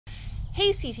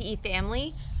Hey CTE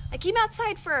family, I came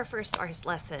outside for our first art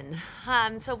lesson.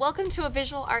 So welcome to a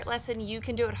visual art lesson you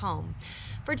can do at home.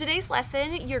 For today's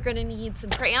lesson, you're gonna need some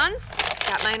crayons,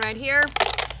 got mine right here,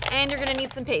 and you're gonna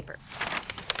need some paper.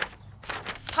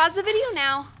 Pause the video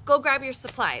now, go grab your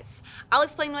supplies. I'll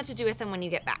explain what to do with them when you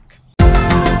get back.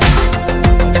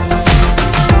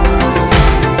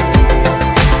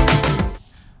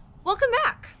 Welcome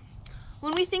back.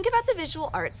 When we think about the visual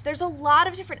arts, there's a lot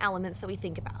of different elements that we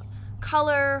think about.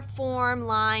 Color, form,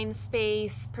 line,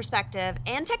 space, perspective,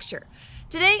 and texture.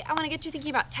 Today, I want to get you thinking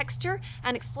about texture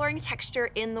and exploring texture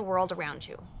in the world around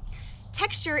you.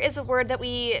 Texture is a word that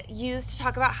we use to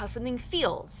talk about how something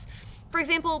feels. For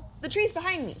example, the trees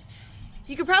behind me.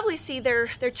 You could probably see their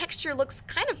texture looks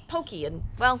kind of pokey, and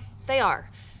well, they are.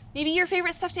 Maybe your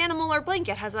favorite stuffed animal or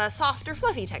blanket has a soft or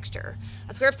fluffy texture.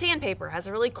 A square of sandpaper has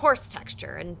a really coarse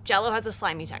texture, and Jell-O has a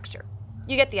slimy texture.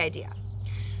 You get the idea.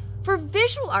 For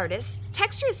visual artists,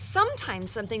 texture is sometimes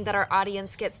something that our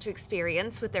audience gets to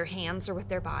experience with their hands or with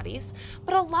their bodies,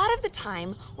 but a lot of the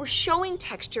time we're showing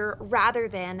texture rather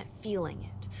than feeling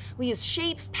it. We use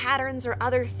shapes, patterns, or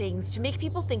other things to make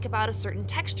people think about a certain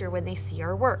texture when they see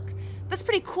our work. That's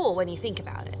pretty cool when you think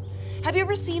about it. Have you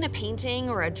ever seen a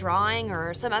painting or a drawing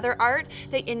or some other art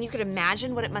and you could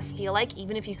imagine what it must feel like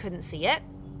even if you couldn't see it?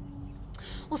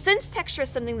 Well, since texture is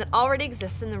something that already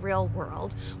exists in the real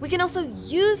world, we can also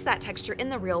use that texture in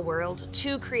the real world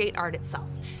to create art itself.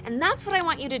 And that's what I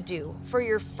want you to do for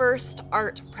your first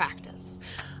art practice.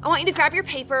 I want you to grab your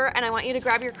paper and I want you to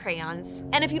grab your crayons.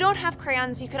 And if you don't have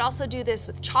crayons, you could also do this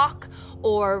with chalk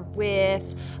or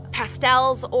with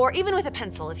pastels or even with a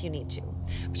pencil if you need to.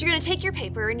 But you're gonna take your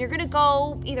paper and you're gonna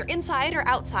go either inside or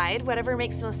outside, whatever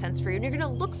makes the most sense for you, and you're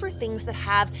gonna look for things that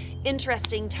have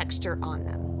interesting texture on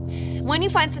them. When you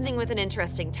find something with an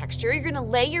interesting texture, you're gonna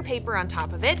lay your paper on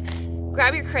top of it,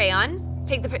 grab your crayon,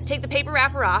 take the paper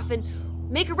wrapper off, and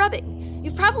make a rubbing.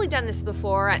 You've probably done this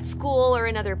before at school or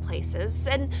in other places,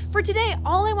 and for today,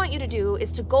 all I want you to do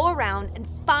is to go around and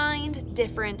find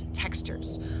different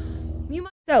textures.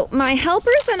 So my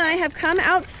helpers and I have come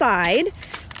outside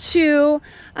to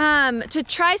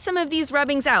try some of these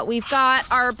rubbings out. We've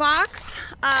got our box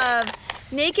of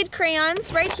naked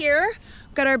crayons right here.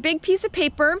 We've got our big piece of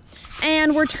paper,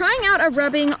 and we're trying out a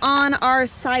rubbing on our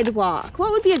sidewalk.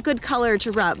 What would be a good color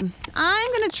to rub?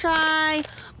 I'm gonna try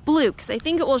blue because I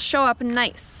think it will show up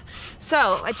nice.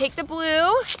 So I take the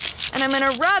blue and I'm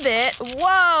gonna rub it.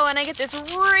 Whoa, and I get this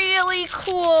really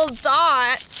cool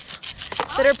dots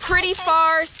that are pretty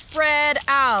far spread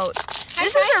out.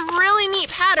 This is a really neat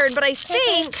pattern, but I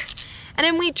think, and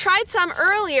then we tried some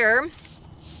earlier,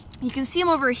 you can see them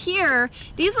over here.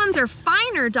 These ones are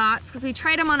finer dots because we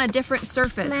tried them on a different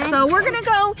surface. So we're gonna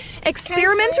go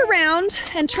experiment around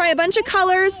and try a bunch of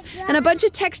colors and a bunch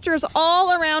of textures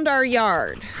all around our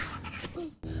yard.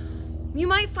 You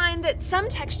might find that some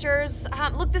textures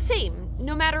look the same,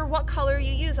 no matter what color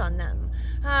you use on them.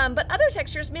 But other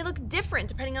textures may look different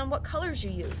depending on what colors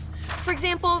you use. For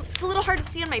example, it's a little hard to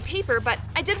see on my paper, but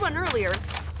I did one earlier,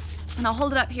 and I'll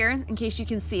hold it up here in case you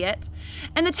can see it.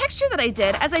 And the texture that I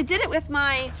did, as I did it with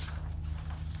my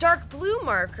dark blue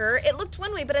marker, it looked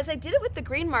one way, but as I did it with the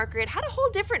green marker, it had a whole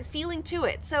different feeling to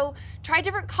it. So try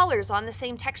different colors on the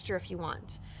same texture if you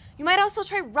want. You might also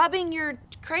try rubbing your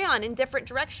crayon in different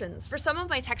directions. For some of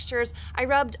my textures, I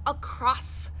rubbed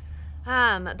across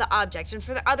the object, and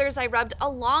for the others I rubbed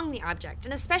along the object.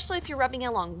 And especially if you're rubbing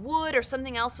along wood or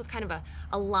something else with kind of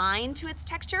a line to its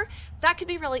texture, that could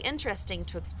be really interesting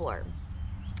to explore.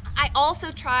 I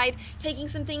also tried taking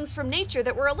some things from nature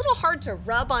that were a little hard to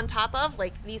rub on top of,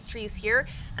 like these trees here,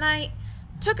 and I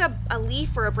took a leaf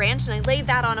or a branch and I laid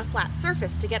that on a flat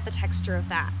surface to get the texture of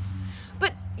that.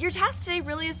 But your task today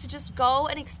really is to just go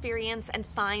and experience and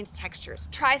find textures.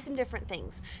 Try some different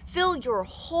things. Fill your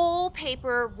whole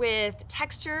paper with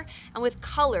texture and with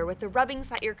color, with the rubbings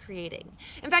that you're creating.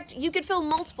 In fact, you could fill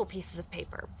multiple pieces of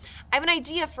paper. I have an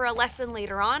idea for a lesson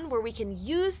later on where we can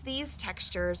use these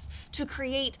textures to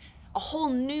create a whole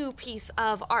new piece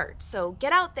of art. So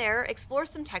get out there, explore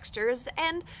some textures,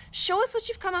 and show us what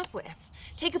you've come up with.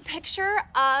 Take a picture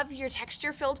of your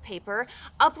texture-filled paper,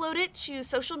 upload it to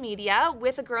social media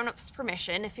with a grown-up's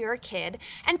permission if you're a kid,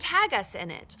 and tag us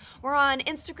in it. We're on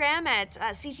Instagram at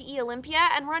CTE Olympia,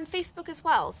 and we're on Facebook as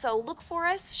well. So look for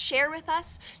us, share with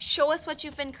us, show us what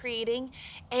you've been creating,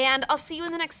 and I'll see you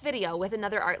in the next video with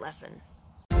another art lesson.